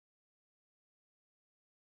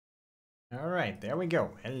All right, there we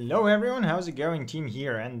go. Hello everyone, how's it going? Team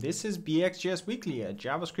here, and this is BxJS Weekly, a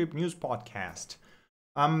JavaScript news podcast.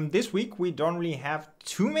 This week we don't really have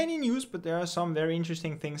too many news, but there are some very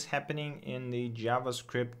interesting things happening in the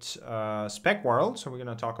JavaScript spec world, so we're going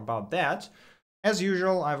to talk about that. As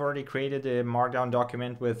usual, I've already created a Markdown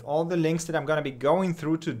document with all the links that I'm going to be going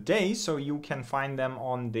through today, so you can find them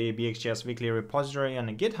on the BxJS Weekly repository on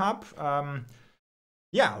the GitHub.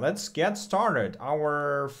 Yeah, let's get started.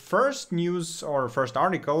 Our first news or first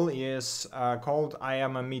article is called I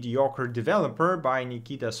Am a Mediocre Developer by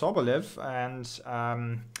Nikita Sobolev.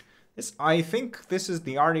 And I think this is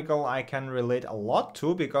the article I can relate a lot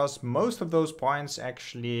to because most of those points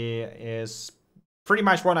actually is pretty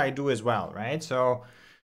much what I do as well, right? So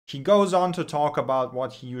he goes on to talk about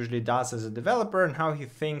what he usually does as a developer and how he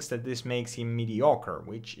thinks that this makes him mediocre,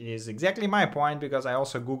 which is exactly my point because I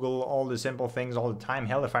also Google all the simple things all the time.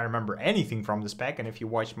 Hell, if I remember anything from the spec, and if you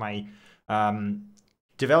watch my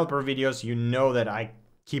developer videos, you know that I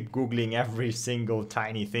keep Googling every single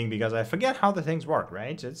tiny thing because I forget how the things work,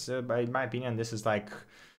 right? It's, in my opinion, this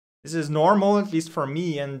is normal, at least for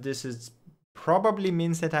me, and this is probably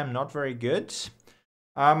means that I'm not very good.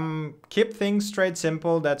 Keep things straight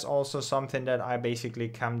simple. That's also something that I basically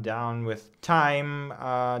come down with time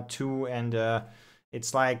to, and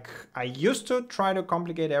it's like I used to try to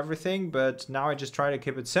complicate everything, but now I just try to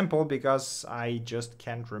keep it simple because I just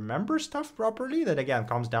can't remember stuff properly. That again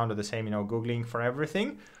comes down to the same, Googling for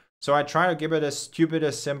everything. So I try to keep it as stupid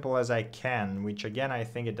as simple as I can, which again, I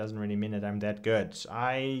think it doesn't really mean that I'm that good.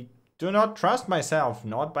 I do not trust myself,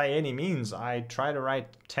 not by any means. I try to write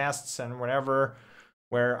tests and whatever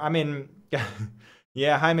where, I mean,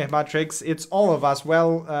 yeah, hi Matrix, it's all of us.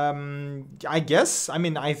 Well, I guess, I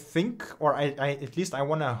mean, I think, or I at least I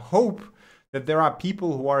want to hope that there are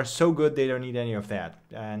people who are so good they don't need any of that.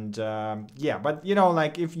 And yeah, but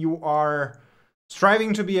like if you are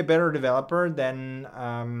striving to be a better developer, then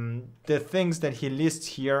the things that he lists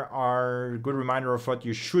here are a good reminder of what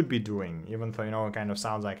you should be doing, even though, it kind of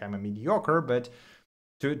sounds like I'm a mediocre, but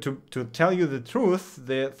to tell you the truth,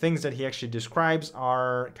 the things that he actually describes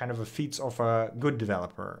are kind of a feats of a good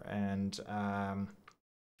developer. And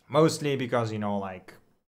mostly because, like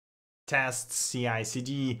tests, CI,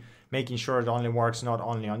 CD, making sure it only works not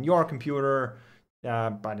only on your computer,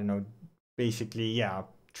 but, basically, yeah,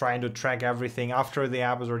 trying to track everything after the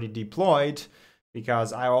app is already deployed.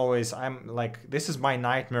 Because I'm like, this is my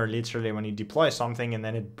nightmare literally when you deploy something and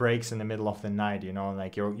then it breaks in the middle of the night,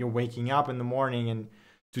 like you're waking up in the morning and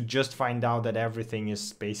to just find out that everything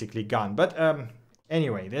is basically gone. But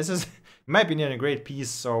anyway, this is, in my opinion, a great piece.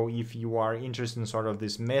 So if you are interested in sort of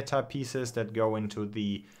these meta pieces that go into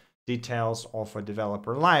the details of a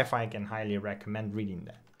developer life, I can highly recommend reading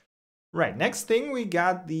that. Right, next thing, we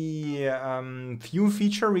got the few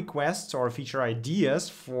feature requests or feature ideas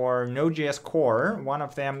for Node.js Core. One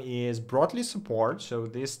of them is Brotli support. So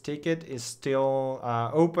this ticket is still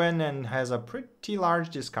open and has a pretty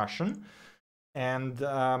large discussion. And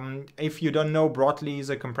if you don't know, Brotli is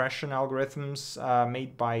a compression algorithms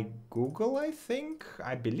made by Google, I think.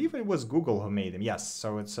 I believe it was Google who made them. Yes,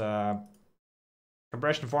 so it's a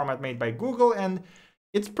compression format made by Google, and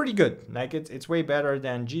it's pretty good. Like it's way better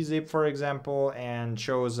than gzip, for example, and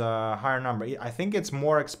shows a higher number. I think it's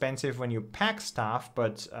more expensive when you pack stuff,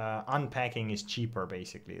 but unpacking is cheaper,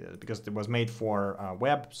 basically, because it was made for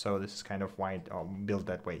web. So this is kind of why it built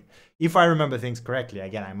that way. If I remember things correctly.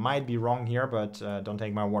 Again, I might be wrong here, but don't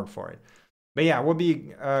take my word for it. But yeah, it would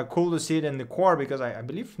be cool to see it in the core because I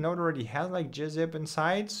believe Node already has like gzip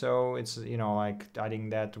inside. So it's, like adding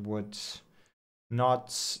that would...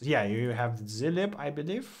 not, yeah, you have zlib, I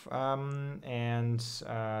believe, and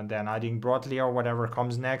then adding Brotli or whatever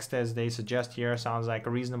comes next, as they suggest here, sounds like a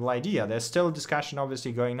reasonable idea. There's still a discussion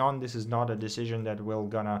obviously going on. This is not a decision that will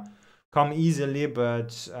gonna come easily,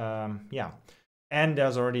 but yeah. And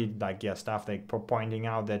there's already like, yeah, stuff like pointing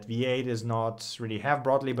out that V8 does not really have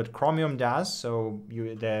Brotli, but Chromium does. So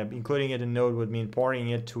including it in Node would mean porting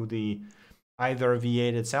it to the either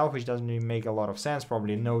V8 itself, which doesn't really make a lot of sense.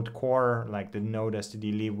 Probably Node Core, like the Node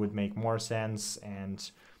std-lib, would make more sense. And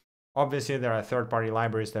obviously there are third-party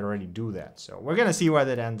libraries that already do that. So we're going to see where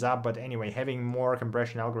that ends up. But anyway, having more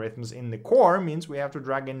compression algorithms in the core means we have to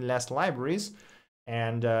drag in less libraries,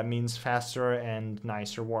 and means faster and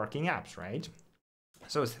nicer working apps, right?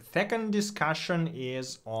 So the second discussion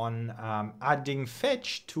is on adding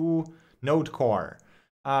fetch to Node Core.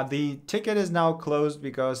 The ticket is now closed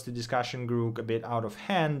because the discussion grew a bit out of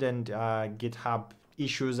hand, and GitHub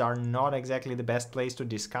issues are not exactly the best place to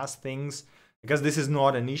discuss things because this is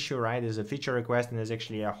not an issue, right? There's a feature request and there's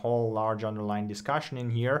actually a whole large underlying discussion in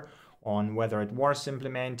here. on whether it was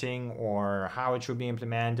implementing or how it should be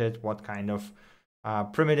implemented, what kind of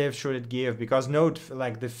primitive should it give, because Node,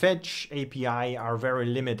 like the fetch API, are very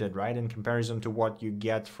limited, right? In comparison to what you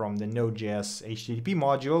get from the Node.js HTTP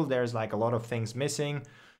module, there's like a lot of things missing,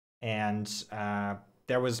 and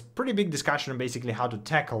there was pretty big discussion on basically how to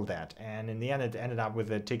tackle that. And in the end, it ended up with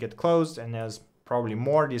the ticket closed, and there's probably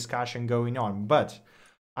more discussion going on. But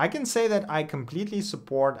I can say that I completely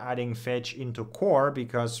support adding fetch into core,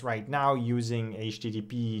 because right now using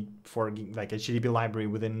HTTP for like HTTP library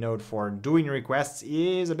within Node for doing requests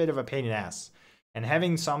is a bit of a pain in the ass. And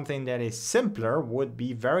having something that is simpler would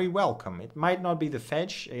be very welcome. It might not be the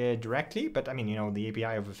fetch directly, but I mean, you know, the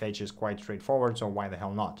API of a fetch is quite straightforward, so why the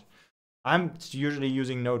hell not? I'm usually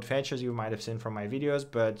using Node fetch, as you might have seen from my videos,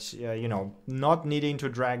 but you know, not needing to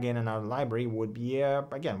drag in another library would be,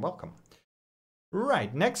 again, welcome.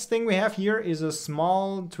 Right, next thing we have here is a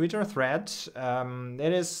small Twitter thread.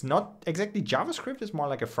 It is not exactly JavaScript, it's more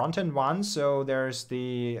like a front-end one. So there's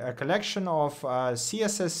a collection of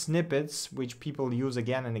CSS snippets which people use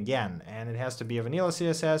again and again. And it has to be a vanilla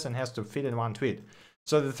CSS and has to fit in one tweet.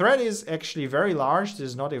 So the thread is actually very large.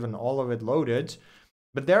 There's not even all of it loaded.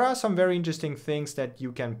 But there are some very interesting things that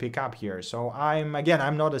you can pick up here. So I'm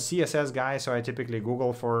not a CSS guy, so I typically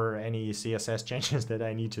Google for any CSS changes that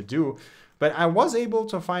I need to do. But I was able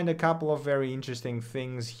to find a couple of very interesting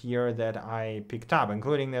things here that I picked up,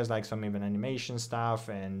 including there's like some even animation stuff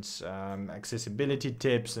and accessibility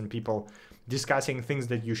tips and people discussing things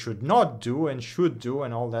that you should not do and should do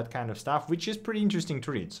and all that kind of stuff, which is pretty interesting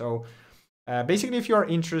to read. So basically, if you're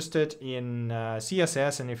interested in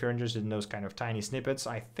CSS and if you're interested in those kind of tiny snippets,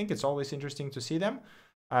 I think it's always interesting to see them.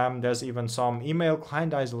 There's even some email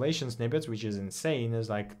client isolation snippets, which is insane. It's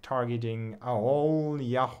like targeting all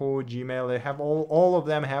Yahoo, Gmail. They have all of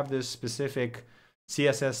them have this specific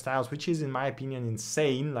CSS styles, which is, in my opinion,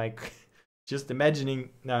 insane. Like just imagining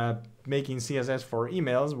making CSS for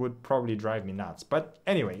emails would probably drive me nuts. But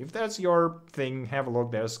anyway, if that's your thing, have a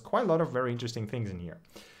look. There's quite a lot of very interesting things in here.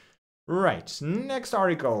 Right, next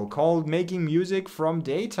article called Making Music from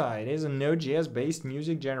Data. It is a Node.js based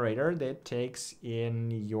music generator that takes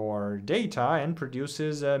in your data and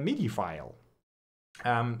produces a MIDI file.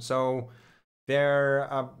 So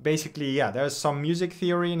there basically, yeah, there's some music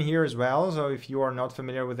theory in here as well. So if you are not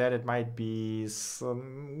familiar with that, it might be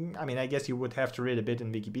some, I mean, I guess you would have to read a bit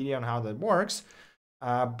in Wikipedia on how that works.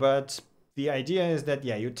 But the idea is that,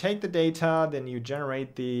 yeah, you take the data, then you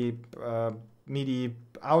generate the MIDI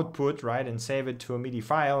output, right, and save it to a MIDI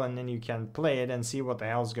file, and then you can play it and see what the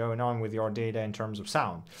hell's going on with your data in terms of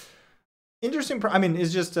sound. Interesting, I mean,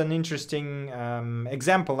 it's just an interesting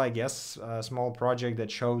example, I guess, a small project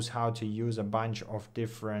that shows how to use a bunch of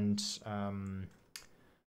different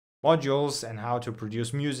modules and how to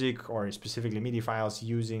produce music or specifically MIDI files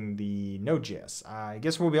using the Node.js. I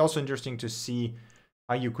guess it will be also interesting to see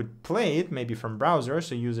how you could play it maybe from browser,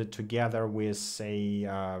 so use it together with, say,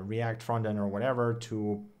 React frontend or whatever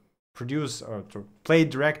to produce or to play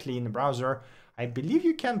directly in the browser. I believe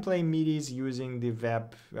you can play MIDIs using the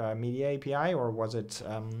Web Media API, or was it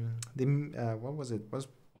what was it? Was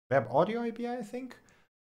Web Audio API, I think.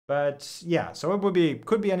 But yeah, so it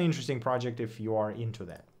could be an interesting project if you are into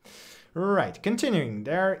that. Right, continuing.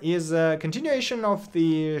 There is a continuation of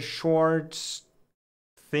the short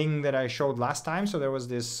thing that I showed last time. So there was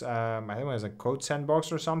this, I think it was a code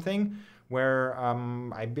sandbox or something, where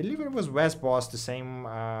I believe it was WesBoss, the same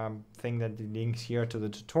thing that links here to the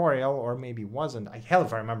tutorial, or maybe wasn't. Hell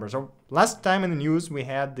if I remember. So last time in the news, we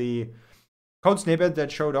had the code snippet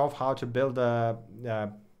that showed off how to build a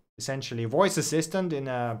essentially voice assistant in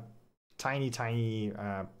a tiny,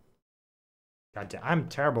 goddamn, I'm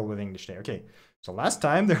terrible with English there. Okay, so last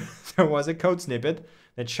time there was a code snippet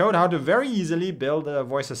that showed how to very easily build a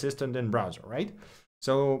voice assistant in browser, right?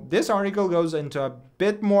 So this article goes into a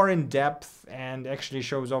bit more in depth and actually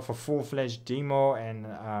shows off a full-fledged demo and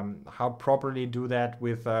how properly do that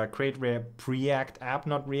with Create React app,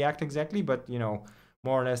 not React exactly, but you know,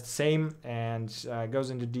 more or less the same, and goes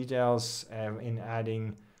into details in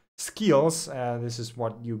adding skills. This is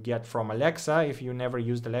what you get from Alexa. If you never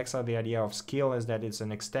used Alexa, the idea of skill is that it's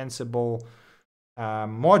an extensible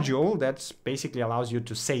module that basically allows you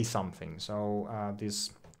to say something. So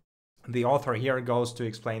the author here goes to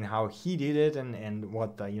explain how he did it and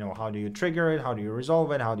what you know, how do you trigger it, how do you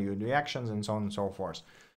resolve it, how do you do actions, and so on and so forth.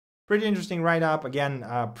 Pretty interesting write-up. Again,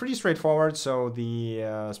 pretty straightforward. So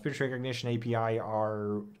the speech recognition API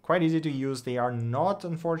are quite easy to use. They are not,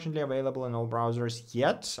 unfortunately, available in all browsers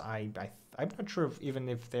yet. I'm not sure even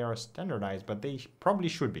if they are standardized, but they probably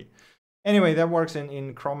should be. Anyway, that works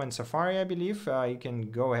in Chrome and Safari, I believe. You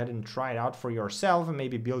can go ahead and try it out for yourself and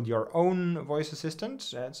maybe build your own voice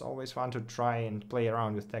assistant. It's always fun to try and play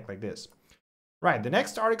around with tech like this. Right, the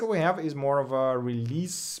next article we have is more of a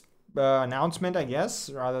release announcement, I guess,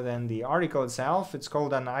 rather than the article itself. It's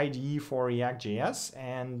called an IDE for React.js,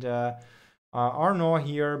 and Arno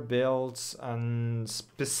here builds a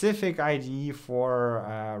specific IDE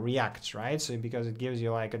for React, right? So because it gives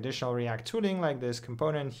you like additional React tooling, like this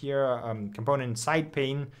component here, component side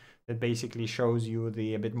pane that basically shows you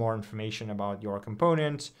a bit more information about your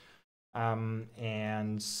component.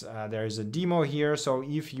 There's a demo here. So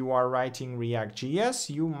if you are writing React.js,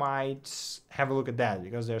 you might have a look at that,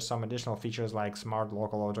 because there's some additional features like smart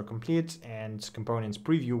local autocomplete and components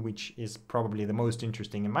preview, which is probably the most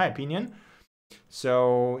interesting in my opinion.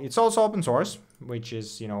 So it's also open source, which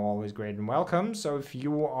is, always great and welcome. So if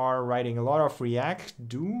you are writing a lot of React,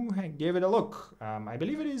 do give it a look. I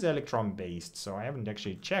believe it is Electron based, so I haven't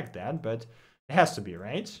actually checked that, but it has to be,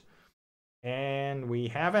 right? And we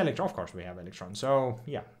have Electron, of course we have Electron. So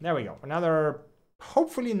yeah, there we go. Another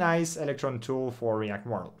hopefully nice Electron tool for React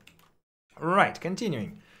world. Right,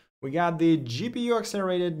 continuing. We got the GPU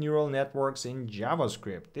accelerated neural networks in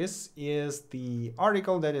JavaScript. This is the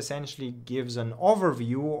article that essentially gives an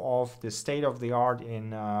overview of the state of the art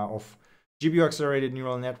of GPU accelerated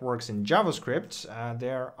neural networks in JavaScript.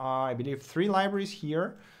 There are, I believe, 3 libraries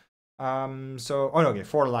here. 4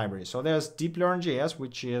 libraries. So there's DeepLearn.js,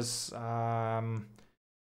 which is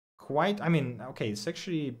it's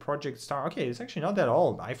actually Project Star. Okay, it's actually not that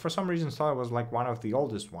old. I for some reason thought it was like one of the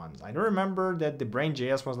oldest ones. I don't remember that the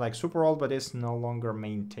Brain.js was like super old, but it's no longer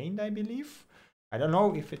maintained, I believe. I don't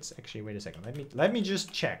know if it's actually, wait a second. Let me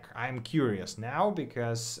just check. I'm curious now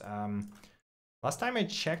because last time I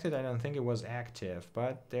checked it, I don't think it was active,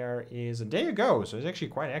 but there is a day ago, so it's actually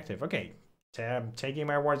quite active. Okay, taking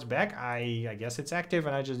my words back, I guess it's active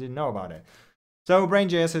and I just didn't know about it. So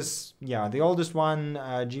Brain.js is, the oldest one.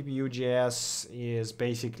 GPU.js is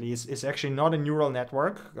basically, it's actually not a neural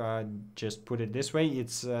network. Just put it this way,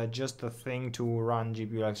 it's just a thing to run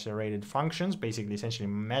GPU accelerated functions, basically essentially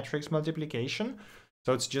matrix multiplication.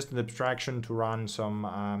 So it's just an abstraction to run some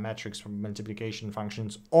matrix multiplication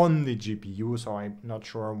functions on the GPU. So I'm not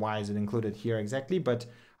sure why is it included here exactly, but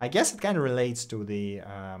I guess it kind of relates to the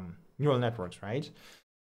neural networks, right?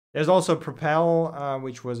 There's also Propel,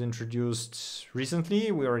 which was introduced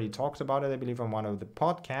recently. We already talked about it, I believe, on one of the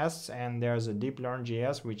podcasts. And there's a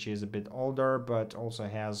DeepLearn.js, which is a bit older, but also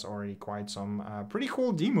has already quite some pretty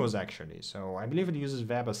cool demos, actually. So I believe it uses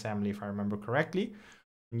WebAssembly, if I remember correctly.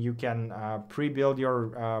 You can pre-build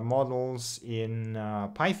your models in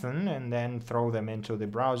Python and then throw them into the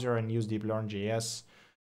browser and use DeepLearn.js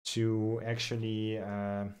to actually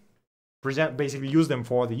basically use them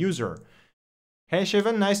for the user. Hey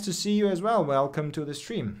Shivan, nice to see you as well. Welcome to the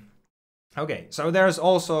stream. Okay, so there's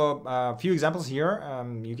also a few examples here.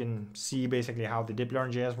 You can see basically how the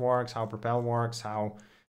DeepLearn.js works, how Propel works, how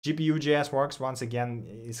GPU.js works. Once again,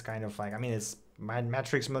 it's kind of like, it's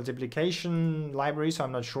matrix multiplication library, so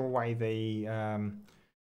I'm not sure why they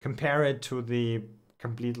compare it to the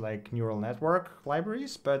complete like neural network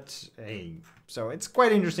libraries, but hey, so it's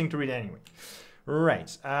quite interesting to read anyway.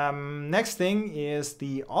 Right, next thing is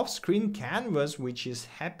the OffscreenCanvas, which is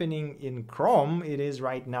happening in Chrome. It is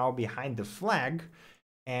right now behind the flag.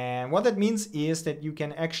 And what that means is that you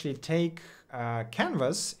can actually take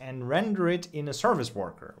canvas and render it in a service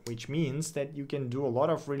worker, which means that you can do a lot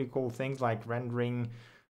of really cool things like rendering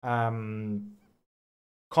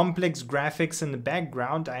complex graphics in the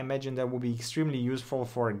background. I imagine that will be extremely useful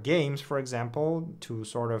for games, for example, to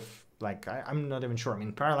sort of like, I'm not even sure.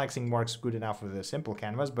 Parallaxing works good enough with a simple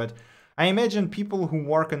canvas, but I imagine people who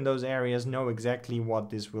work in those areas know exactly what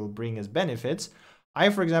this will bring as benefits. I,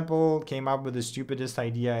 for example, came up with the stupidest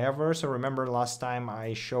idea ever. So remember last time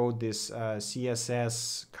I showed this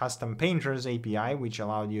CSS custom painters API, which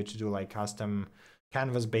allowed you to do like custom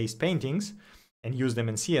canvas-based paintings and use them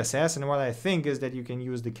in CSS. And what I think is that you can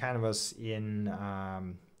use the canvas in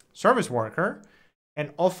service worker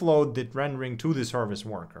and offload the rendering to the service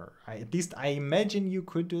worker. At least I imagine you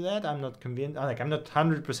could do that. I'm not convinced. I'm not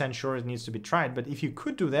 100% sure. It needs to be tried. But if you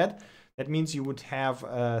could do that, that means you would have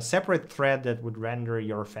a separate thread that would render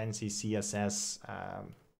your fancy CSS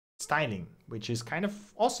styling, which is kind of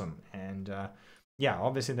awesome. And yeah,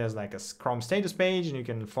 obviously there's like a Chrome status page, and you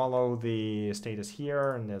can follow the status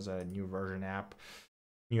here. And there's a new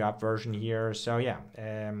app version here. So yeah,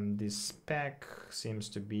 this spec seems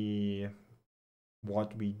to be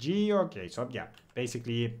what we G. Okay, so yeah,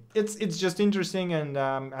 basically it's just interesting, and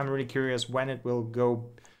I'm really curious when it will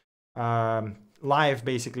go live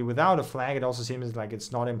basically without a flag. It also seems like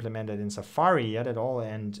it's not implemented in Safari yet at all,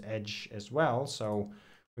 and Edge as well. So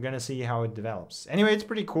we're gonna see how it develops. Anyway, it's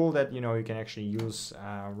pretty cool that you can actually use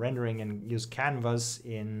rendering and use canvas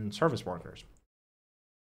in service workers.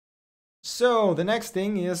 So the next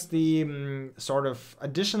thing is the sort of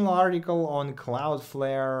additional article on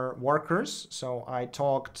Cloudflare workers. So I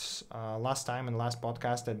talked last time in the last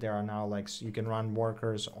podcast that there are now you can run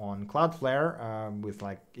workers on Cloudflare with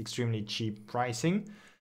extremely cheap pricing.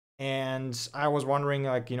 And I was wondering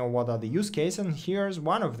what are the use cases, and here's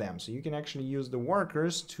one of them. So you can actually use the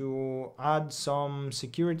workers to add some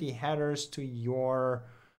security headers to your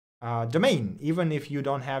domain, even if you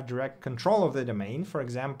don't have direct control of the domain. For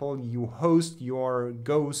example, you host your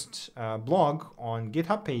ghost blog on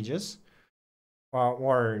GitHub Pages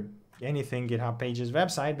or anything GitHub Pages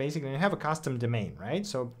website, basically, and you have a custom domain, right?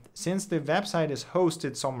 So since the website is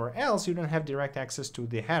hosted somewhere else, you don't have direct access to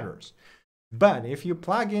the headers. But if you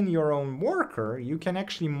plug in your own worker, you can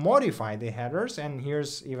actually modify the headers. And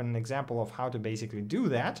here's even an example of how to basically do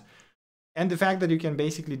that. And the fact that you can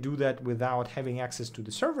basically do that without having access to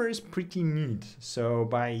the server is pretty neat. So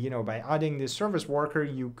by adding this service worker,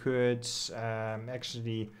 you could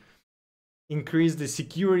actually increase the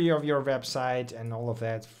security of your website and all of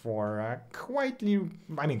that for quite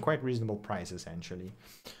reasonable price, essentially.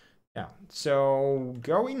 Yeah, so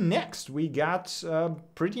going next, we got a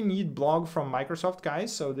pretty neat blog from Microsoft,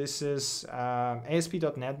 guys. So this is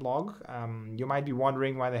ASP.NET blog. You might be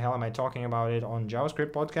wondering, why the hell am I talking about it on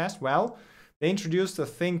JavaScript podcast? Well, they introduced a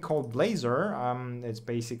thing called Blazor. It's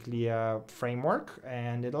basically a framework,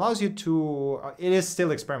 and it allows you to, it is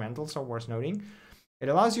still experimental, so worth noting. It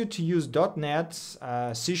allows you to use .NET,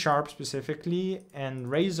 C# specifically, and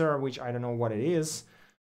Razor, which I don't know what it is,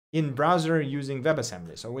 in browser using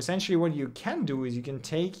WebAssembly. So essentially what you can do is you can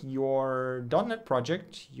take your .NET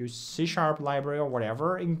project, use C# library or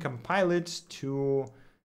whatever, and compile it to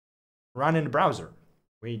run in the browser,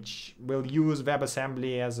 which will use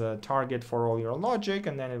WebAssembly as a target for all your logic,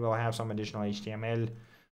 and then it will have some additional HTML,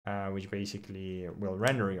 which basically will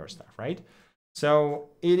render your stuff, right? So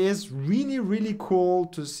it is really, really cool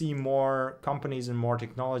to see more companies and more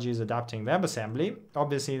technologies adopting WebAssembly.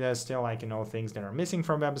 Obviously, there's still things that are missing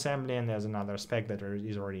from WebAssembly, and there's another spec that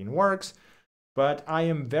is already in works. But I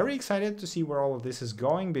am very excited to see where all of this is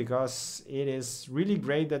going, because it is really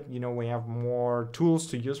great that we have more tools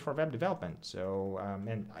to use for web development. So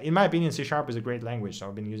and in my opinion, C# is a great language. So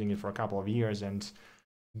I've been using it for a couple of years, and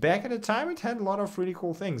back at the time, it had a lot of really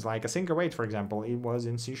cool things, like async await, for example. It was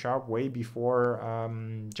in C# way before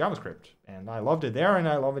JavaScript, and I loved it there, and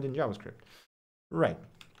I love it in JavaScript. Right.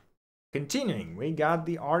 Continuing, we got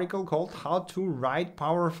the article called "How to Write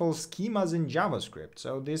Powerful Schemas in JavaScript."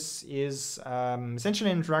 So this is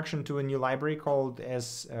essentially an introduction to a new library called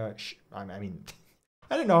I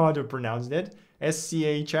don't know how to pronounce that.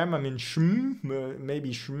 SCHM. Shm,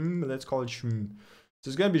 maybe Shm. Let's call it Shm. So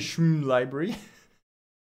it's gonna be Shm library.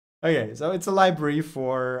 Okay, so it's a library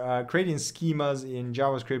for creating schemas in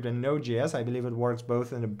JavaScript and Node.js. I believe it works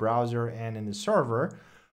both in the browser and in the server.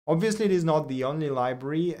 Obviously, it is not the only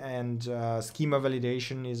library, and schema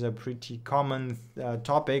validation is a pretty common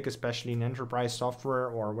topic, especially in enterprise software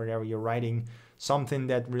or wherever you're writing something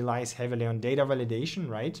that relies heavily on data validation,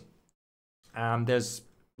 right? There's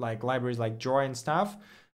libraries like Joy and stuff.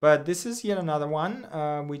 But this is yet another one,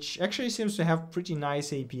 which actually seems to have pretty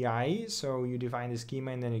nice API. So you define the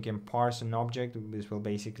schema, and then you can parse an object. This will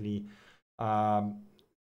basically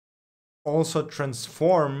also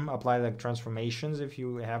apply transformations if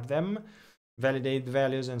you have them, validate the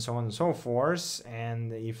values, and so on and so forth.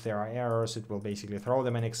 And if there are errors, it will basically throw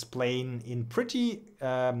them and explain in pretty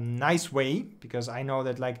nice way, because I know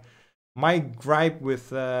that my gripe with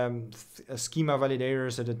schema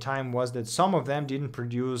validators at the time was that some of them didn't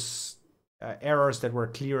produce errors that were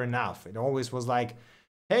clear enough. It always was like,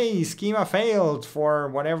 hey, schema failed for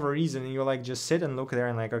whatever reason, and you just sit and look there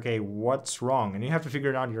and okay, what's wrong? And you have to figure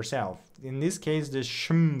it out yourself. In this case, the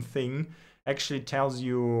shm thing actually tells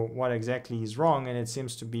you what exactly is wrong, and it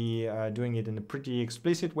seems to be doing it in a pretty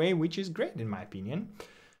explicit way, which is great in my opinion.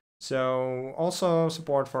 So also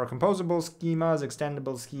support for composable schemas,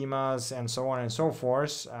 extendable schemas, and so on and so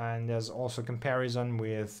forth. And there's also comparison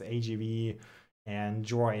with AGV and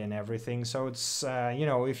Joy and everything. So it's,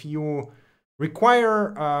 if you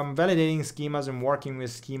require validating schemas and working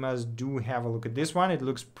with schemas, do have a look at this one. It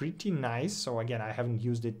looks pretty nice. So again, I haven't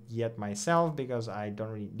used it yet myself because I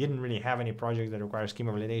didn't really have any projects that require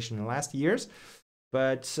schema validation in the last years.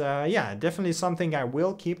 But yeah, definitely something I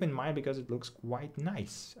will keep in mind because it looks quite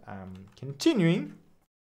nice. Continuing,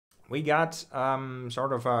 we got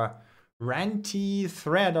sort of a ranty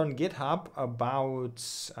thread on GitHub about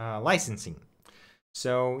licensing.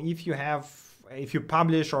 So if you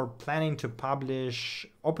publish or planning to publish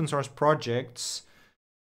open source projects,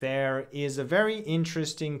 there is a very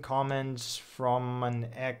interesting comment from an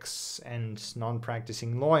ex and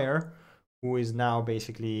non-practicing lawyer who is now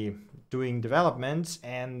basically doing development,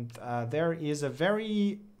 and there is a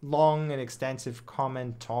very long and extensive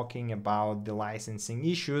comment talking about the licensing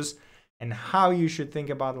issues and how you should think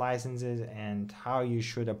about licenses and how you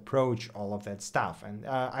should approach all of that stuff. And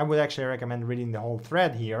I would actually recommend reading the whole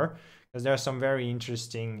thread here, because there's some very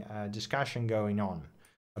interesting discussion going on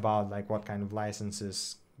about like what kind of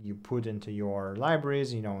licenses you put into your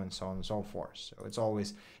libraries, and so on and so forth. So it's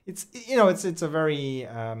always, it's a very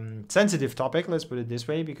sensitive topic, let's put it this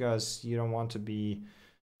way, because you don't want to be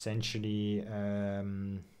essentially,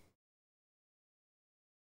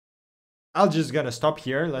 I'll just gonna stop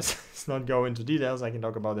here. Let's not go into details. I can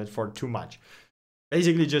talk about it for too much.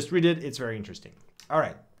 Basically, just read it. It's very interesting. All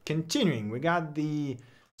right, continuing. We got the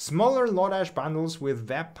smaller Lodash bundles with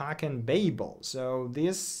Webpack and Babel. So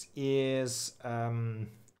this is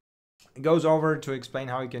it goes over to explain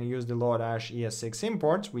how you can use the Lodash ES6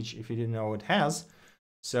 imports, which, if you didn't know, it has.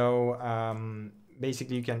 So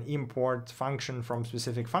basically, you can import function from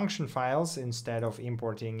specific function files instead of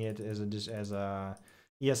importing it as a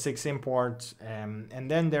ES6 import.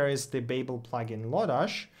 And then there is the Babel plugin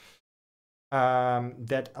Lodash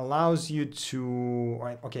that allows you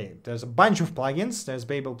to, okay, there's a bunch of plugins. There's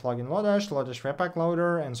Babel plugin Lodash, Lodash Webpack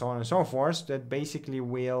Loader, and so on and so forth, that basically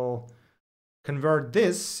will convert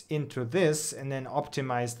this into this and then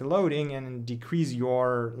optimize the loading and decrease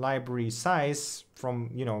your library size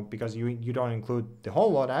from, because you don't include the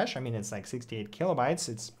whole Lodash. I mean, it's like 68 kilobytes.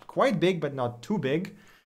 It's quite big, but not too big.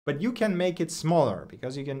 But you can make it smaller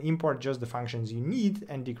because you can import just the functions you need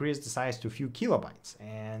and decrease the size to a few kilobytes.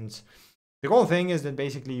 And the whole thing is that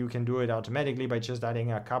basically you can do it automatically by just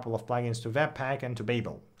adding a couple of plugins to Webpack and to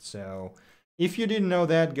Babel. So if you didn't know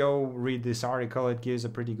that, go read this article. It gives a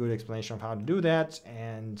pretty good explanation of how to do that,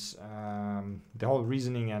 and the whole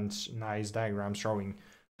reasoning and nice diagrams showing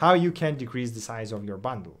how you can decrease the size of your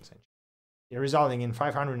bundle, resulting in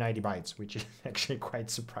 590 bytes, which is actually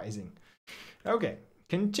quite surprising. Okay,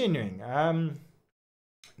 continuing.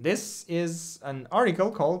 This is an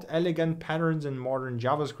article called Elegant Patterns in Modern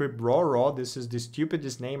JavaScript RORO. This is the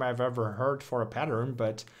stupidest name I've ever heard for a pattern,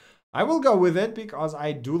 but I will go with it because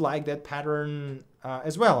I do like that pattern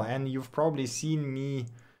as well, and you've probably seen me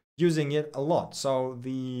using it a lot. So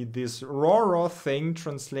this RORO thing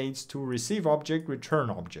translates to receive object, return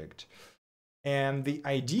object. And the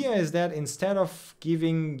idea is that instead of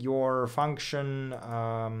giving your function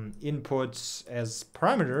inputs as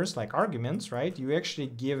parameters, like arguments, right, you actually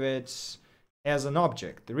give it as an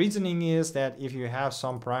object. The reasoning is that if you have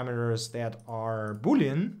some parameters that are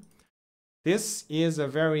Boolean, this is a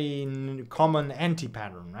very common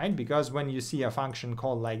anti-pattern, right? Because when you see a function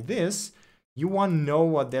called like this, you want to know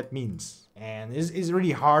what that means. And it's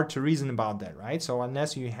really hard to reason about that, right? So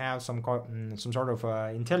unless you have some sort of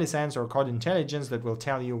IntelliSense or code intelligence that will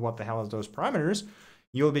tell you what the hell is those parameters,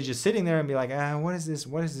 you'll be just sitting there and be like, what is this?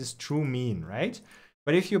 What does this true mean, right?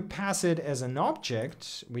 But if you pass it as an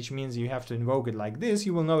object, which means you have to invoke it like this,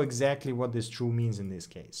 you will know exactly what this true means in this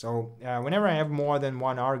case. So whenever I have more than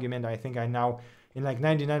one argument, I think I now, in like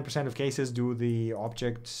 99% of cases, do the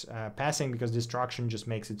object passing, because destruction just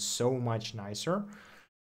makes it so much nicer.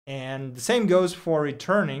 And the same goes for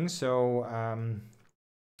returning. So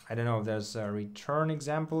I don't know if there's a return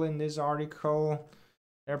example in this article.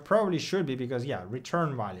 There probably should be, because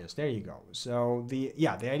return values, there you go. So the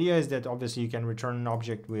idea is that obviously you can return an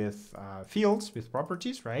object with fields, with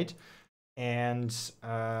properties, right? And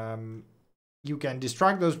you can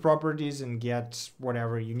destruct those properties and get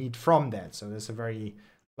whatever you need from that. So that's a very,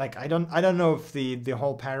 like, I don't know if the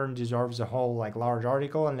whole pattern deserves a whole like large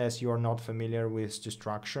article unless you're not familiar with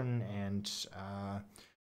destruction and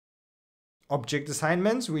object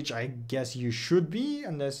assignments, which I guess you should be,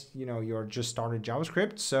 unless you're just started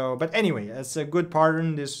JavaScript. So, but anyway, it's a good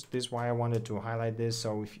pattern. This is why I wanted to highlight this.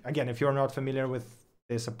 So if you're not familiar with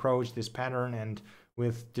this approach, this pattern, and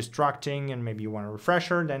with destructing, and maybe you want a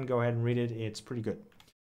refresher, then go ahead and read it. It's pretty good.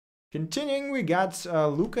 Continuing, we got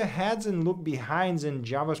Lookaheads and lookbehinds in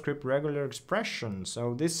JavaScript regular expression.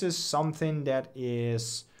 So this is something that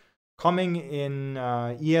is coming in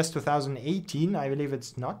ES 2018. I believe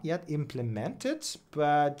it's not yet implemented,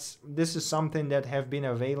 but this is something that have been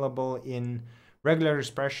available in regular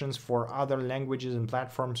expressions for other languages and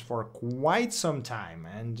platforms for quite some time.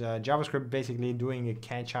 And JavaScript basically doing a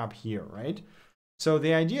catch up here, right? So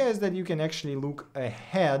the idea is that you can actually look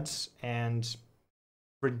ahead and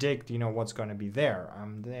predict, you know, what's going to be there.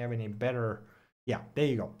 Do they have any better? Yeah, there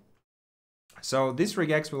you go. So this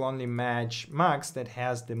regex will only match mux that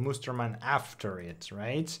has the Mustermann after it,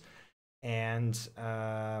 right? And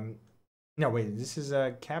no, wait, this is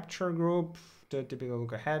a capture group, the typical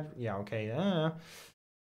look ahead. Yeah, okay.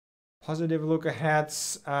 Positive look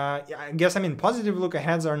aheads. Yeah, I guess, I mean, positive look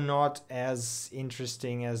aheads are not as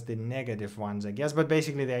interesting as the negative ones, I guess. But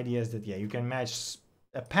basically the idea is that, yeah, you can match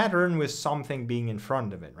a pattern with something being in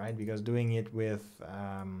front of it, right? Because doing it with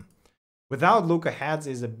without lookaheads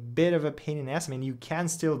is a bit of a pain in the ass. I mean, you can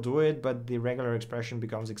still do it, but the regular expression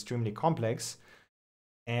becomes extremely complex.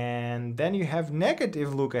 And then you have negative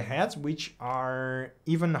lookaheads, which are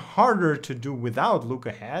even harder to do without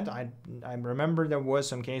lookahead. I remember there was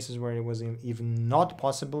some cases where it was even not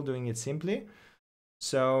possible doing it simply.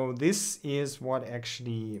 So this is what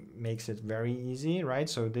actually makes it very easy, right?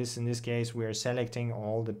 So in this case, we're selecting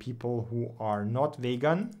all the people who are not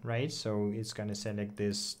vegan, right? So it's going to select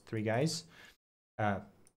these three guys, there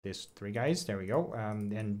we go,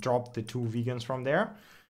 and drop the 2 vegans from there,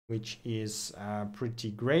 which is pretty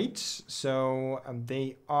great. So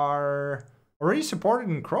they are already supported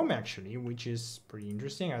in Chrome, actually, which is pretty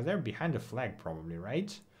interesting. They're behind the flag probably,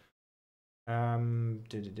 right?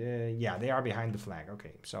 Yeah, they are behind the flag.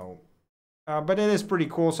 Okay, so but it is pretty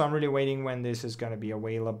cool. So I'm really waiting when this is going to be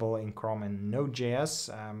available in Chrome and Node.js.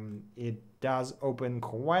 It does open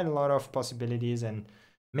quite a lot of possibilities and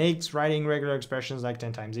makes writing regular expressions like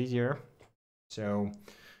 10 times easier. So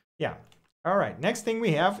yeah. All right, next thing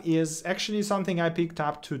we have is actually something I picked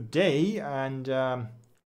up today, and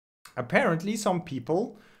apparently some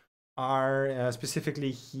people are specifically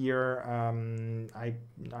here. I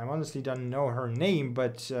honestly don't know her name,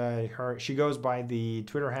 but she goes by the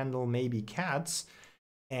Twitter handle maybe cats,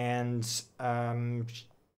 and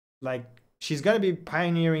like she's gonna be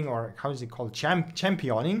pioneering, or how is it called,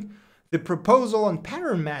 championing the proposal on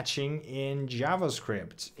pattern matching in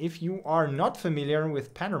JavaScript. If you are not familiar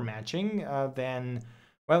with pattern matching, then,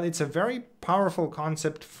 well, it's a very powerful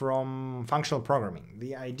concept from functional programming.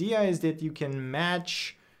 The idea is that you can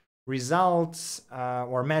match results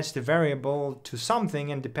or match the variable to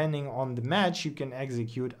something, and depending on the match, you can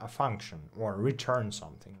execute a function or return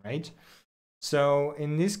something, right? So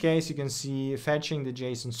in this case, you can see fetching the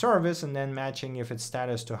JSON service and then matching if it's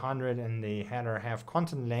status to 100 and the header have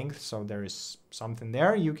content length. So there is something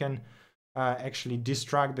there. You can actually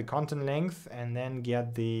destruct the content length and then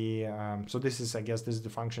get the, so this is, I guess this is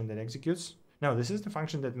the function that executes. No, this is the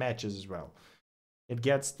function that matches as well. It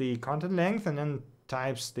gets the content length and then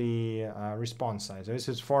types the response size. So this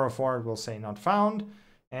is 404, it will say not found.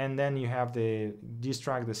 And then you have the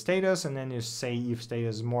destruct the status, and then you say if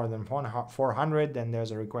status is more than 400, then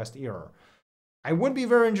there's a request error. I would be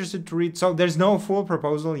very interested to read. So there's no full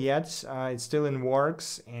proposal yet. It's still in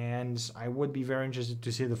works, and I would be very interested to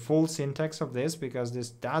see the full syntax of this, because this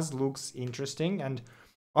does looks interesting. And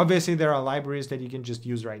obviously there are libraries that you can just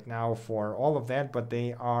use right now for all of that, but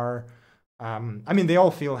they are, I mean, they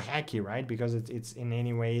all feel hacky, right? Because it's in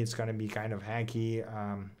any way, it's going to be kind of hacky.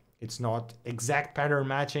 It's not exact pattern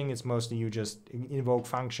matching. It's mostly you just invoke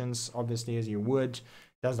functions, obviously, as you would.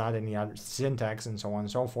 Does not any other syntax and so on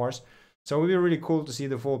and so forth. So it would be really cool to see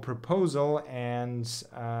the full proposal and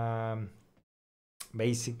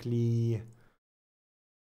basically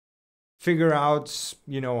figure out,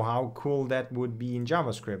 you know, how cool that would be in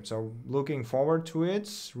JavaScript. So looking forward to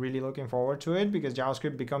it, really looking forward to it, because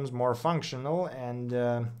JavaScript becomes more functional, and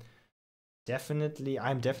I'm definitely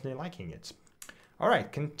liking it. All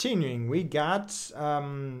right, continuing, we got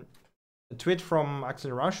a tweet from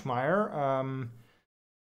Axel Rauschmeier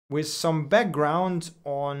with some background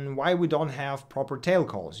on why we don't have proper tail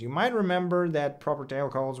calls. You might remember that proper tail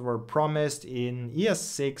calls were promised in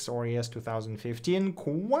ES6 or ES 2015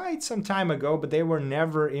 quite some time ago, but they were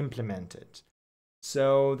never implemented.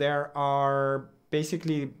 So there are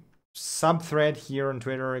basically sub-thread here on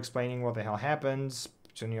Twitter explaining what the hell happens.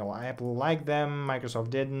 So, you know, Apple liked them, Microsoft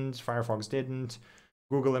didn't, Firefox didn't,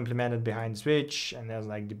 Google implemented behind the switch, and there's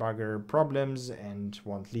like debugger problems and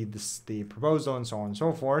won't lead the proposal and so on and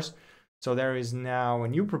so forth. So there is now a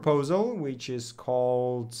new proposal, which is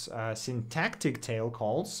called syntactic tail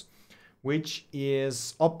calls, which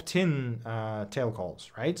is opt-in tail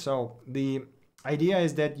calls, right? So the idea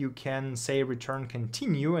is that you can say return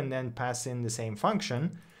continue and then pass in the same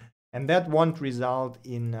function, and that won't result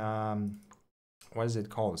in what is it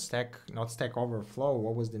called? Not Stack Overflow.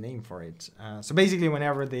 What was the name for it? So basically,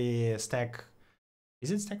 whenever the stack,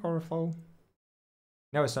 is it Stack Overflow?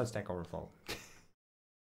 No, it's not Stack Overflow.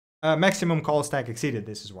 Maximum call stack exceeded.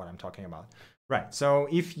 This is what I'm talking about. Right, so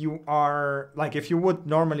if you are, like if you would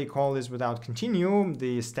normally call this without continue,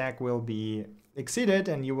 the stack will be exceeded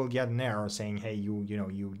and you will get an error saying, hey, you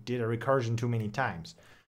did a recursion too many times.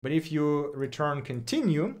 But if you return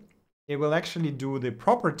continue, it will actually do the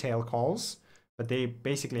proper tail calls, but they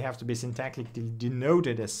basically have to be syntactically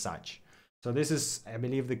denoted as such. So this is, I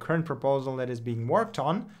believe, the current proposal that is being worked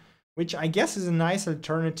on, which I guess is a nice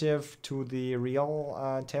alternative to the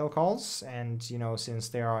real tail calls. And, since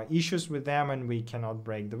there are issues with them and we cannot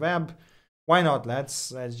break the web, why not?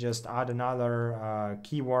 Let's just add another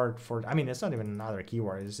keyword for, I mean, it's not even another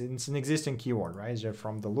keyword. It's an existing keyword, right? It's just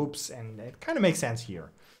from the loops, and it kind of makes sense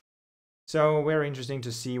here. So very interesting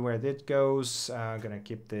to see where that goes. Gonna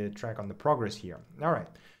keep the track on the progress here. All right.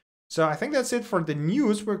 So I think that's it for the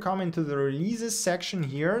news. We're coming to the releases section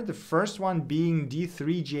here. The first one being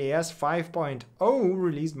D3.js 5.0,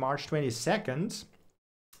 released March 22nd.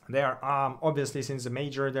 There are, obviously, since the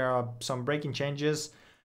major, there are some breaking changes.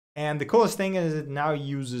 And the coolest thing is it now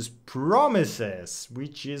uses promises,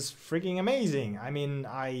 which is freaking amazing. I mean,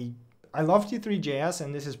 I love D3.js,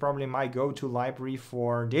 and this is probably my go-to library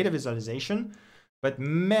for data visualization. But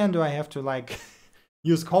man, do I have to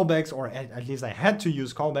use callbacks, or at least I had to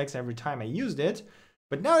use callbacks every time I used it.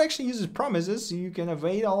 But now it actually uses promises, so you can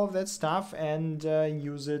evade all of that stuff and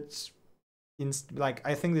use it in,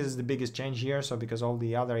 I think this is the biggest change here. So because all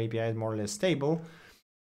the other API is more or less stable.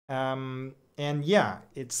 And yeah,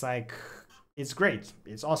 it's it's great.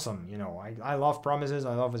 It's awesome. I love promises.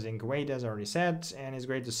 I love async await, as I already said, and it's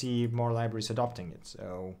great to see more libraries adopting it.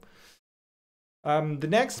 So the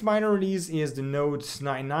next minor release is the Node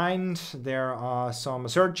 9.9. There are some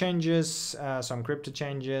assert changes, some crypto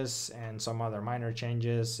changes, and some other minor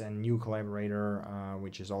changes, and new collaborator,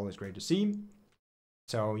 which is always great to see.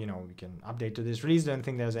 So, we can update to this release. Don't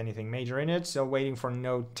think there's anything major in it. Still waiting for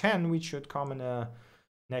Node 10, which should come in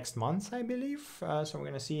next month, I believe. So we're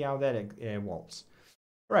going to see how that evolves.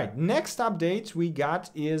 Right, next update we got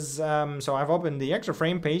is, so I've opened the extra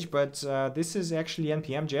frame page, but this is actually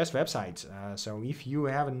npm.js website. So if you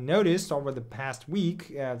haven't noticed, over the past week,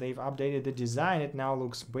 they've updated the design. It now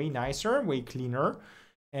looks way nicer, way cleaner.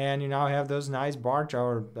 And you now have those nice bar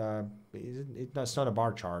chart, it's not a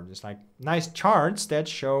bar chart, it's nice charts that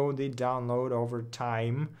show the download over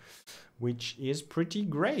time, which is pretty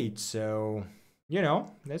great. So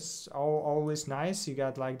that's always nice. You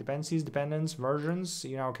got dependencies, dependents, versions.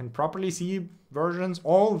 Can properly see versions,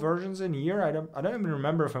 all versions in here. I don't even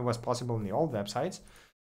remember if it was possible in the old websites,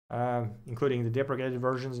 including the deprecated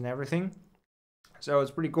versions and everything. So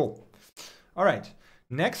it's pretty cool. All right.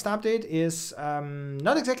 Next update is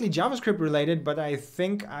not exactly JavaScript related, but I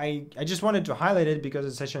think I just wanted to highlight it because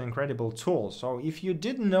it's such an incredible tool. So if you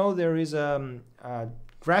didn't know, there is a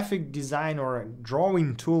graphic design or a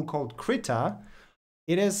drawing tool called Krita.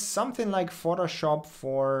 It is something like Photoshop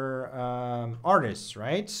for artists,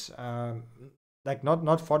 right?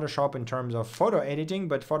 Not Photoshop in terms of photo editing,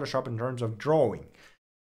 but Photoshop in terms of drawing.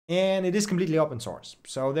 And it is completely open source.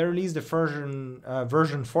 So they released the version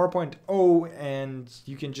 4.0, and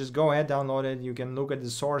you can just go ahead, download it. You can look at the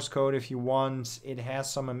source code if you want. It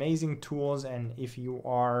has some amazing tools, and if you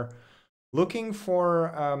are looking for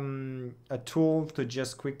a tool to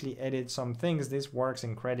just quickly edit some things, this works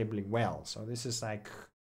incredibly well. So this is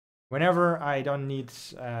whenever I don't need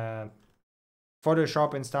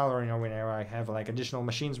Photoshop installed, or whenever I have additional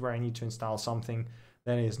machines where I need to install something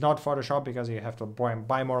that is not Photoshop because you have to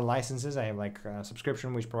buy more licenses. I have a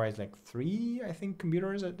subscription which provides 3, I think,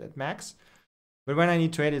 computers at max. But when I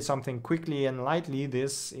need to edit something quickly and lightly,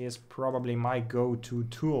 this is probably my go-to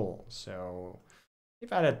tool. So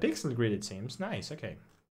if I added pixel grid, it seems nice. Okay.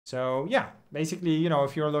 So yeah, basically,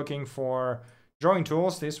 if you're looking for drawing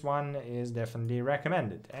tools, this one is definitely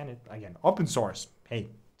recommended. And it, again, open source. Hey,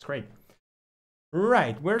 it's great.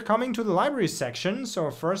 Right, we're coming to the libraries section.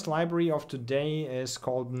 So first library of today is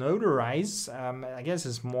called Nodarize. I guess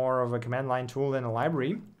it's more of a command line tool than a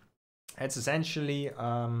library. It's essentially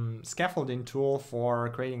scaffolding tool for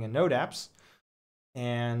creating a Node apps.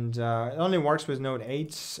 And it only works with Node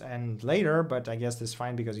 8 and later, but I guess that's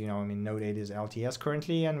fine because, Node 8 is LTS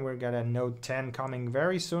currently, and we're got a Node 10 coming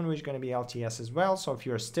very soon, which is going to be LTS as well. So if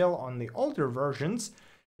you're still on the older versions,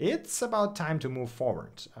 it's about time to move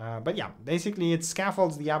forward. But yeah, basically it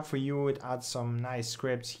scaffolds the app for you. It adds some nice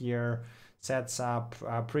scripts here, sets up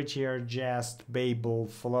prettier Jest, Babel,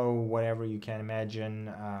 Flow, whatever you can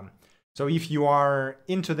imagine. So if you are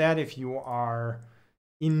into that, if you are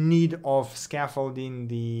in need of scaffolding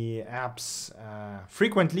the apps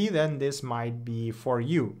frequently, then this might be for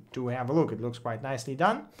you to have a look. It looks quite nicely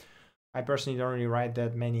done. I personally don't really write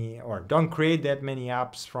that many or don't create that many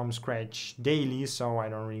apps from scratch daily, so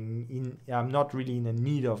I'm not really in the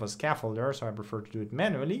need of a scaffolder, so I prefer to do it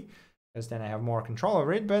manually because then I have more control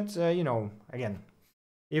over it. But you know, again,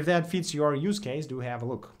 if that fits your use case, do have a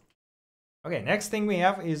look. Okay, next thing we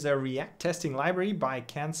have is a React testing library by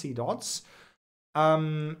CanCDots.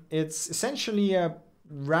 It's essentially a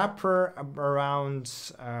wrapper around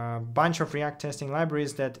a bunch of React testing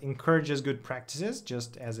libraries that encourages good practices,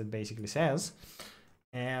 just as it basically says.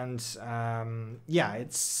 And yeah,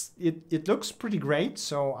 it looks pretty great.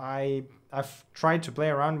 So I've tried to play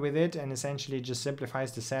around with it, and essentially it just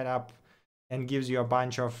simplifies the setup and gives you a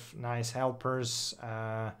bunch of nice helpers.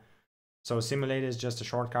 So simulate is just a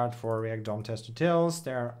shortcut for React DOM test utils.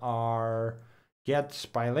 There are get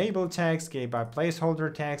by label text, get by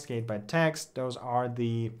placeholder text, get by text. Those are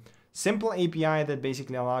the simple API that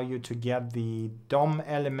basically allow you to get the DOM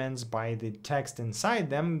elements by the text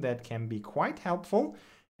inside them. That can be quite helpful.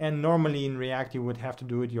 And normally in React, you would have to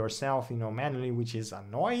do it yourself, you know, manually, which is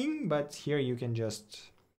annoying. But here you can just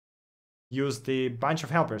use the bunch of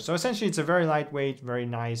helpers. So essentially, it's a very lightweight, very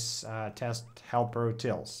nice test helper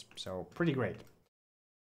utils. So pretty great.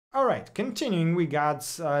 All right, continuing, we got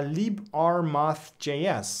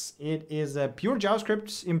librmath.js. It is a pure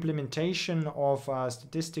JavaScript implementation of a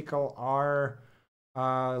statistical R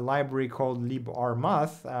library called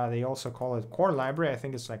librmath. They also call it core library. I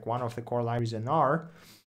think it's like one of the core libraries in R.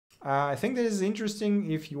 I think this is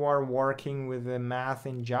interesting if you are working with the math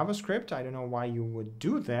in JavaScript. I don't know why you would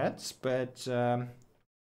do that, but I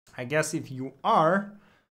guess if you are,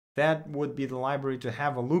 that would be the library to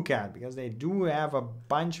have a look at, because they do have a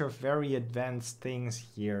bunch of very advanced things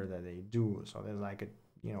here that they do. So there's like a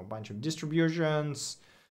bunch of distributions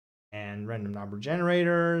and random number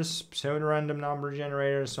generators, pseudo random number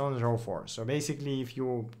generators, so on and so forth. So basically, if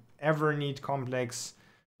you ever need complex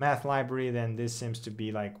math library, then this seems to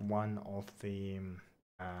be like one of the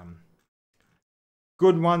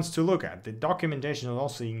good ones to look at. The documentation is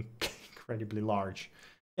also incredibly large.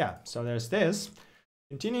 Yeah, so there's this.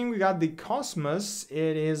 Continuing, we got the Cosmos.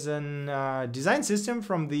 It is a design system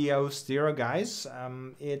from the Auth0 guys.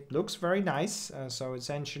 It looks very nice. So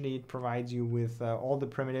essentially, it provides you with all the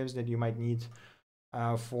primitives that you might need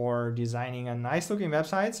for designing a nice-looking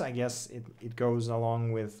websites. I guess it goes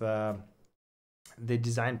along with the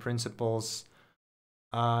design principles.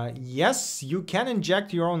 Yes, you can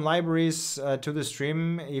inject your own libraries to the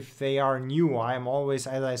stream if they are new. I'm always,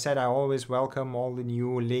 as I said, I always welcome all the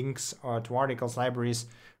new links to articles, libraries,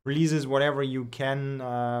 releases, whatever you can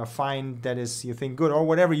find that is you think good, or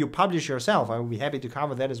whatever you publish yourself. I will be happy to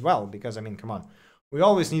cover that as well, because I mean, come on, we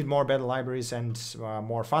always need more better libraries and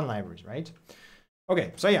more fun libraries, right?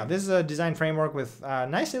 Okay, so yeah, this is a design framework with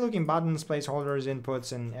nicely looking buttons, placeholders,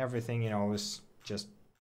 inputs, and everything. Is just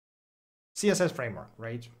CSS framework,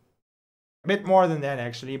 right? A bit more than that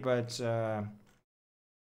actually, but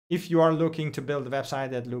if you are looking to build a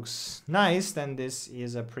website that looks nice, then this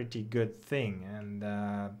is a pretty good thing. And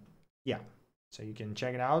yeah, so you can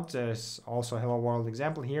check it out. There's also a Hello World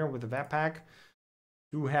example here with the Webpack.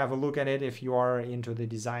 Do have a look at it if you are into the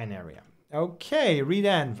design area. Okay,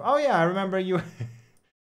 readenv. Oh yeah, I remember you.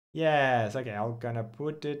 Yes, okay, I'm gonna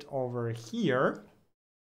put it over here.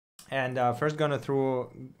 And first gonna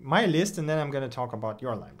through my list, and then I'm gonna talk about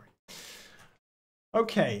your library.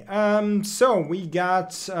 Okay, so we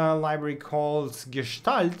got a library called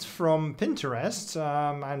Gestalt from Pinterest.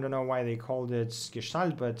 I don't know why they called it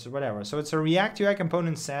Gestalt, but whatever. So it's a React UI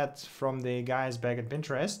component set from the guys back at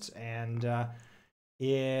Pinterest, and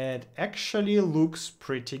it actually looks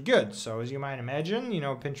pretty good. So as you might imagine,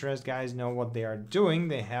 Pinterest guys know what they are doing.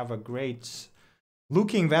 They have a great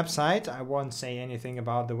looking website. I won't say anything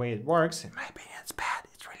about the way it works. In my opinion, it's bad.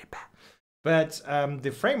 It's really bad. But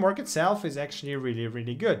the framework itself is actually really,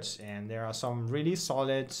 really good. And there are some really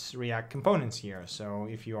solid React components here. So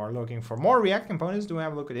if you are looking for more React components, do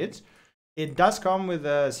have a look at it. It does come with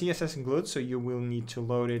a CSS include, so you will need to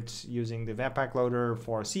load it using the Webpack loader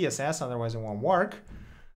for CSS, otherwise it won't work.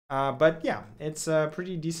 But yeah, it's a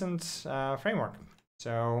pretty decent framework.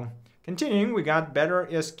 So continuing, we got Better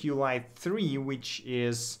SQLite 3, which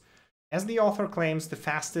is, as the author claims, the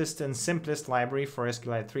fastest and simplest library for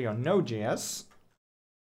SQLite 3 on Node.js.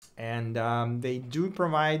 And they do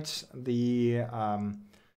provide the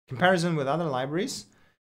comparison with other libraries.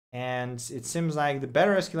 And it seems like the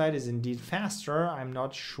Better SQLite is indeed faster. I'm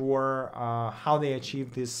not sure how they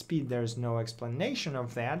achieve this speed. There's no explanation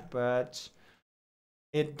of that, but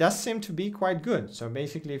it does seem to be quite good. So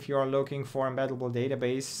basically, if you are looking for embeddable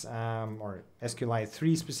database or SQLite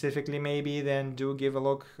 3 specifically, maybe, then do give a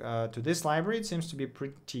look to this library. It seems to be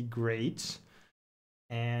pretty great.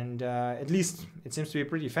 And at least it seems to be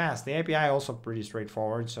pretty fast. The API also pretty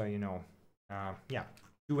straightforward, so you know, yeah,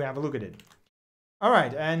 do have a look at it. All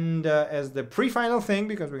right, and as the pre-final thing,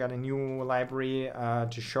 because we got a new library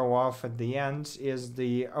to show off at the end, is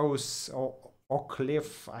the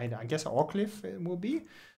Oclif, I guess Oclif it will be,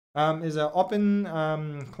 is an open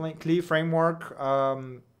CLI framework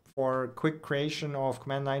for quick creation of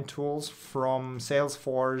command line tools from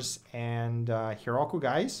Salesforce and Heroku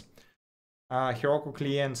guys. Heroku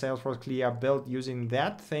CLI and Salesforce CLI are built using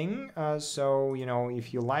that thing. So, you know,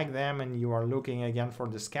 if you like them and you are looking again for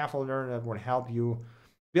the scaffolder that would help you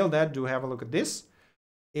build that, do have a look at this.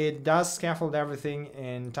 It does scaffold everything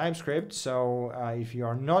in TypeScript. So if you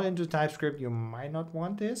are not into TypeScript, you might not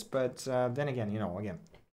want this. But then again, you know,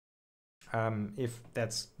 if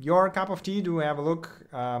that's your cup of tea, do have a look.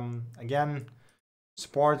 Again,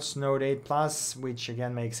 supports Node 8 Plus, which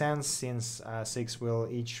again makes sense since 6 will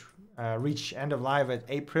each reach end of life at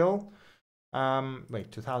April.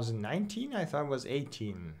 Wait, 2019? I thought it was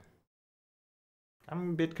 18. I'm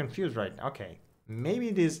a bit confused right now. Okay, maybe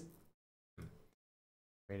it is.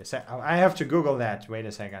 Wait a sec. I have to Google that. Wait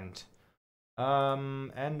a second.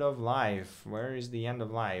 End of life. Where is the end of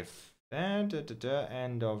life? End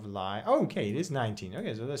of life. Oh, okay, it is 19.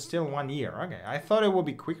 Okay, so there's still 1 year. Okay, I thought it would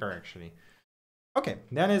be quicker actually. Okay,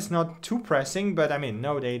 then it's not too pressing, but I mean,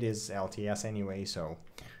 Node 8 is LTS anyway, so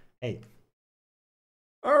hey.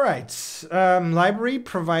 All right, library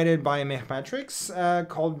provided by Mechmatrix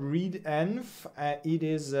called readenv. It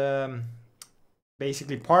is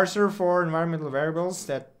basically parser for environmental variables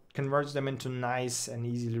that converts them into nice and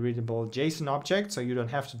easily readable JSON objects, so you don't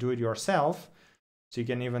have to do it yourself. So you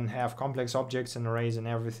can even have complex objects and arrays and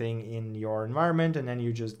everything in your environment, and then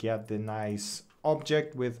you just get the nice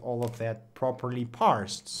object with all of that properly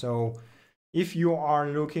parsed. So if you are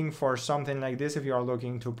looking for something like this, if you are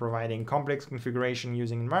looking to providing complex configuration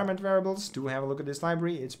using environment variables, do have a look at this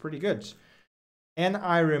library. It's pretty good. And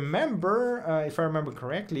I remember, if I remember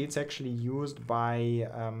correctly, it's actually used by,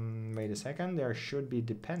 wait a second, there should be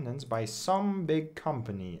dependents by some big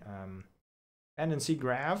company. Dependency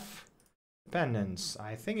graph, dependents.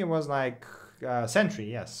 I think it was like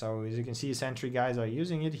Sentry, yes. So as you can see, Sentry guys are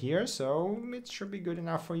using it here, so it should be good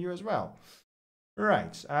enough for you as well.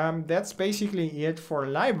 Right, that's basically it for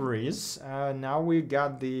libraries. Now we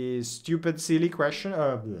got the stupid, silly question,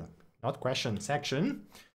 not question, section.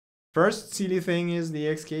 First silly thing is the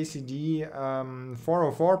XKCD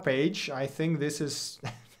 404 page. I think this is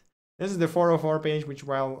this is the 404 page, which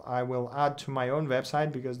I will add to my own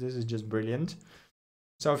website because this is just brilliant.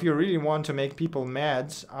 So if you really want to make people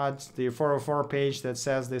mad, add the 404 page that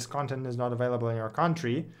says this content is not available in your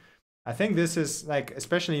country. I think this is like,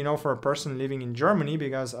 especially, you know, for a person living in Germany,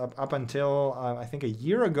 because up until I think a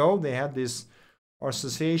year ago, they had this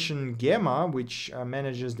association GEMA, which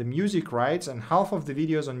manages the music rights, and half of the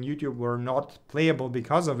videos on YouTube were not playable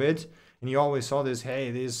because of it. And you always saw this,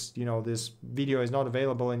 hey, this, you know, this video is not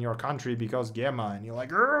available in your country because GEMA, and you're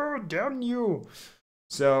like, oh, damn you.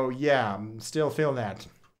 So yeah, still feel that.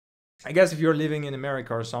 I guess if you're living in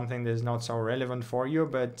America or something, that is not so relevant for you,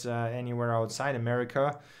 but anywhere outside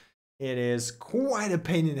America, it is quite a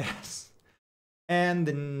pain in the ass. And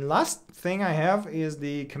the last thing I have is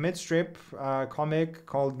the commit strip comic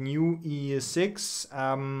called New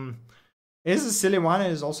ES6. It's a silly one.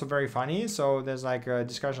 It is also very funny. So there's like a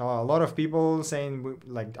discussion, a lot of people saying,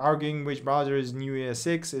 like arguing which browser is New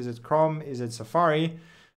ES6. Is it Chrome? Is it Safari?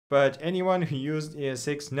 But anyone who used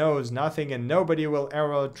ES6 knows nothing and nobody will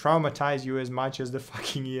ever traumatize you as much as the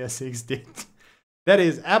fucking ES6 did. That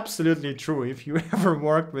is absolutely true. If you ever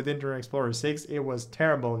worked with Internet Explorer 6, it was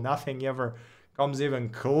terrible. Nothing ever comes even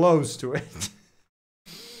close to it.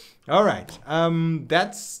 All right,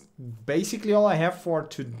 that's basically all I have for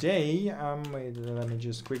today. Wait, let me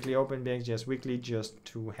just quickly open BxJS Weekly just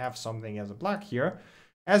to have something as a plug here.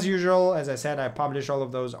 As usual, as I said, I publish all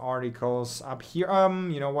of those articles up here.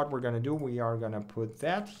 You know what we're gonna do? We are gonna put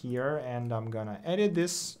that here, and I'm gonna edit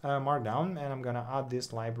this markdown, and I'm gonna add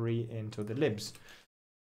this library into the libs.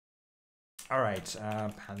 All right,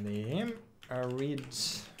 read.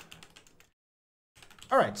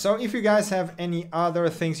 All right, so if you guys have any other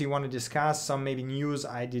things you want to discuss, some maybe news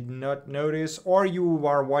I did not notice, or you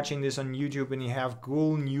are watching this on YouTube and you have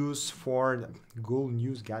cool news for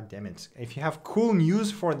god damn it. If you have cool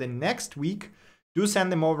news for the next week, do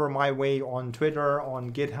send them over my way on Twitter,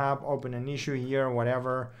 on GitHub, open an issue here,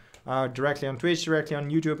 whatever, directly on Twitch, directly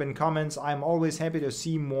on YouTube in comments. I'm always happy to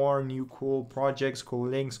see more new cool projects, cool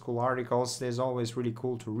links, cool articles. There's always really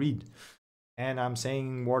cool to read. And I'm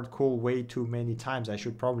saying word cool way too many times. I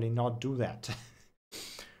should probably not do that.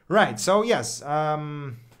 Right, so yes,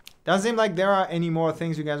 doesn't seem like there are any more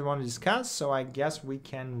things you guys want to discuss, so I guess we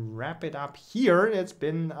can wrap it up here. It's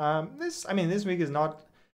been this week is not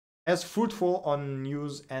as fruitful on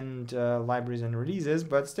news and libraries and releases,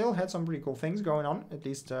 but still had some pretty cool things going on, at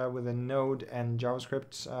least with the Node and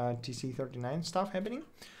JavaScript TC39 stuff happening.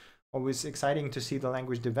 Always exciting to see the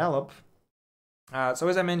language develop. So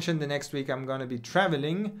as I mentioned, the next week I'm going to be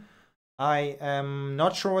traveling. I am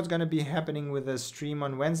not sure what's going to be happening with the stream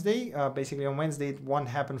on Wednesday. Basically on Wednesday it won't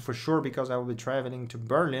happen for sure because I will be traveling to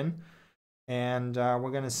Berlin. And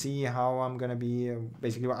we're going to see how I'm going to be,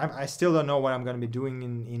 basically, I still don't know what I'm going to be doing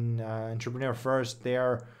in Entrepreneur First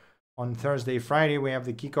there on Thursday, Friday. We have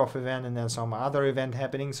the kickoff event and then some other event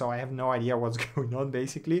happening. So I have no idea what's going on,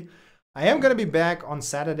 basically. I am going to be back on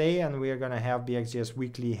Saturday and we are going to have BxJS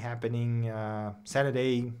Weekly happening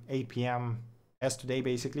Saturday, 8 p.m. as today,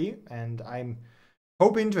 basically. And I'm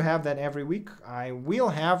hoping to have that every week. I will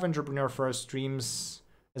have Entrepreneur First streams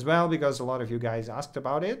as well because a lot of you guys asked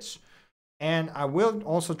about it. And I will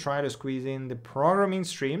also try to squeeze in the programming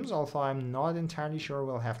streams, although I'm not entirely sure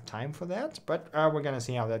we'll have time for that. But we're going to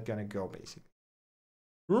see how that's going to go, basically.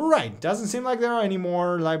 Right, doesn't seem like there are any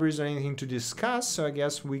more libraries or anything to discuss, so I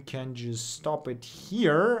guess we can just stop it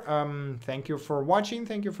here. Thank you for watching,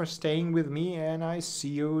 thank you for staying with me, and I see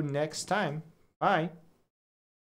you next time. Bye.